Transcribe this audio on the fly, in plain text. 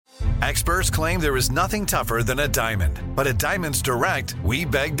Experts claim there is nothing tougher than a diamond. But at Diamonds Direct, we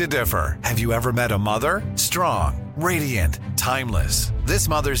beg to differ. Have you ever met a mother? Strong, radiant, timeless. This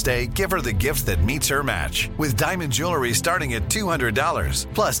Mother's Day, give her the gift that meets her match. With diamond jewelry starting at $200.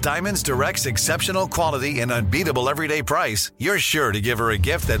 Plus Diamonds Direct's exceptional quality and unbeatable everyday price, you're sure to give her a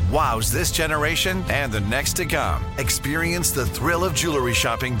gift that wows this generation and the next to come. Experience the thrill of jewelry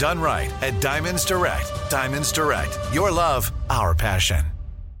shopping done right at Diamonds Direct. Diamonds Direct. Your love, our passion.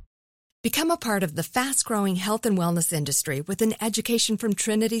 Become a part of the fast-growing health and wellness industry with an education from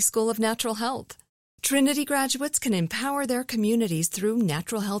Trinity School of Natural Health. Trinity graduates can empower their communities through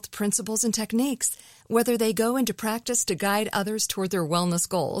natural health principles and techniques, whether they go into practice to guide others toward their wellness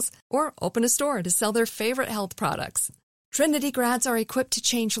goals or open a store to sell their favorite health products. Trinity grads are equipped to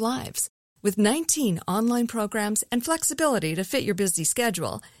change lives. With 19 online programs and flexibility to fit your busy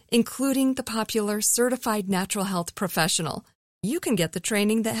schedule, including the popular Certified Natural Health Professional, you can get the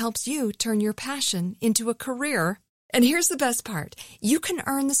training that helps you turn your passion into a career. And here's the best part. You can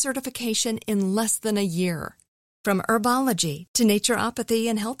earn the certification in less than a year. From herbology to naturopathy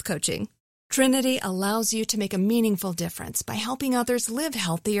and health coaching, Trinity allows you to make a meaningful difference by helping others live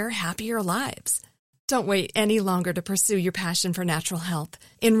healthier, happier lives. Don't wait any longer to pursue your passion for natural health.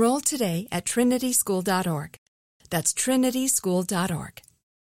 Enroll today at trinityschool.org. That's trinityschool.org.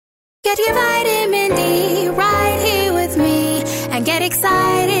 Get your vitamin D right here with me and get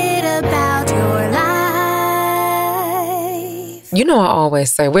excited about your life. You know, I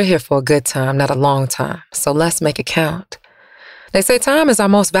always say we're here for a good time, not a long time. So let's make it count. They say time is our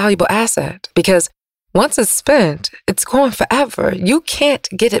most valuable asset because once it's spent, it's gone forever. You can't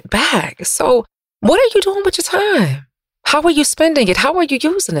get it back. So what are you doing with your time? How are you spending it? How are you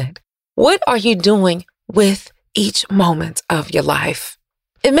using it? What are you doing with each moment of your life?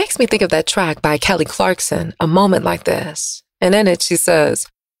 It makes me think of that track by Kelly Clarkson, A Moment Like This. And in it, she says,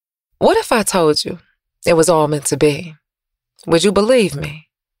 what if I told you it was all meant to be? Would you believe me?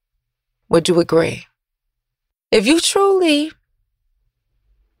 Would you agree? If you truly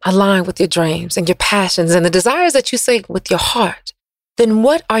align with your dreams and your passions and the desires that you say with your heart, then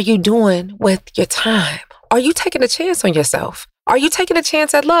what are you doing with your time? Are you taking a chance on yourself? Are you taking a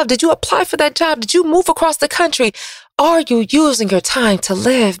chance at love? Did you apply for that job? Did you move across the country? Are you using your time to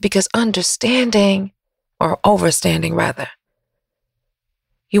live? Because understanding, or overstanding rather,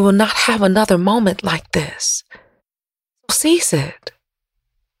 you will not have another moment like this. Seize it.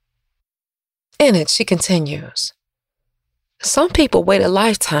 In it, she continues, some people wait a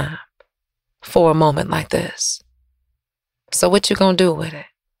lifetime for a moment like this. So what you gonna do with it?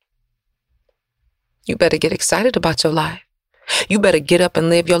 You better get excited about your life. You better get up and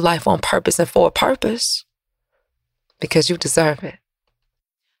live your life on purpose and for a purpose. Because you deserve it.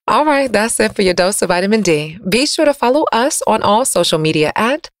 All right, that's it for your dose of vitamin D. Be sure to follow us on all social media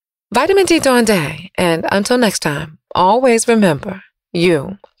at Vitamin D Dawn Day. And until next time, always remember,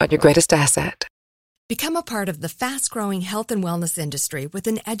 you are your greatest asset. Become a part of the fast-growing health and wellness industry with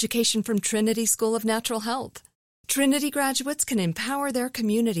an education from Trinity School of Natural Health. Trinity graduates can empower their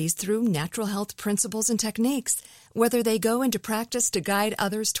communities through natural health principles and techniques, whether they go into practice to guide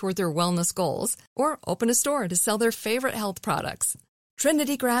others toward their wellness goals or open a store to sell their favorite health products.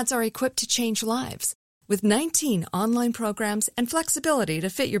 Trinity grads are equipped to change lives. With 19 online programs and flexibility to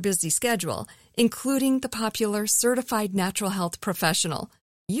fit your busy schedule, including the popular Certified Natural Health Professional,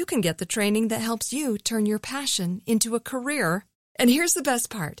 you can get the training that helps you turn your passion into a career. And here's the best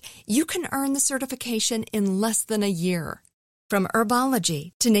part. You can earn the certification in less than a year. From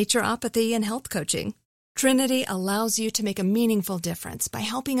herbology to naturopathy and health coaching, Trinity allows you to make a meaningful difference by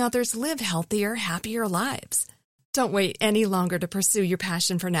helping others live healthier, happier lives. Don't wait any longer to pursue your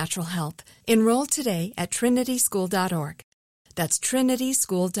passion for natural health. Enroll today at trinityschool.org. That's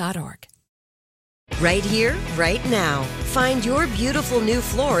trinityschool.org. Right here, right now. Find your beautiful new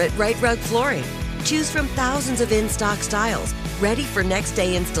floor at Right Rug Flooring. Choose from thousands of in-stock styles, ready for next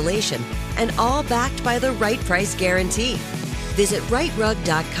day installation, and all backed by the right price guarantee. Visit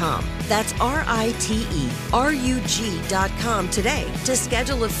rightrug.com. That's RITERUG.com today to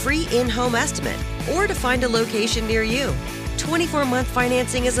schedule a free in-home estimate or to find a location near you. 24-month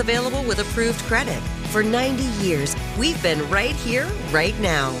financing is available with approved credit. For 90 years, we've been right here, right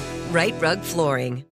now. Right Rug Flooring.